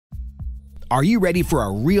Are you ready for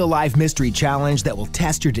a real-life mystery challenge that will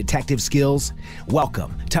test your detective skills?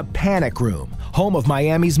 Welcome to Panic Room, home of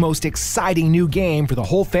Miami's most exciting new game for the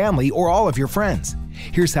whole family or all of your friends.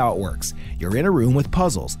 Here's how it works. You're in a room with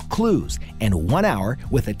puzzles, clues, and 1 hour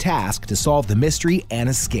with a task to solve the mystery and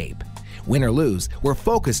escape. Win or lose, we're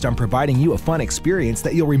focused on providing you a fun experience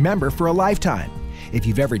that you'll remember for a lifetime. If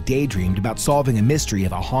you've ever daydreamed about solving a mystery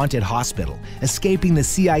of a haunted hospital, escaping the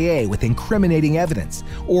CIA with incriminating evidence,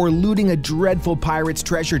 or looting a dreadful pirate's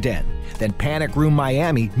treasure den, then Panic Room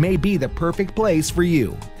Miami may be the perfect place for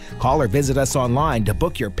you. Call or visit us online to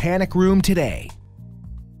book your Panic Room today.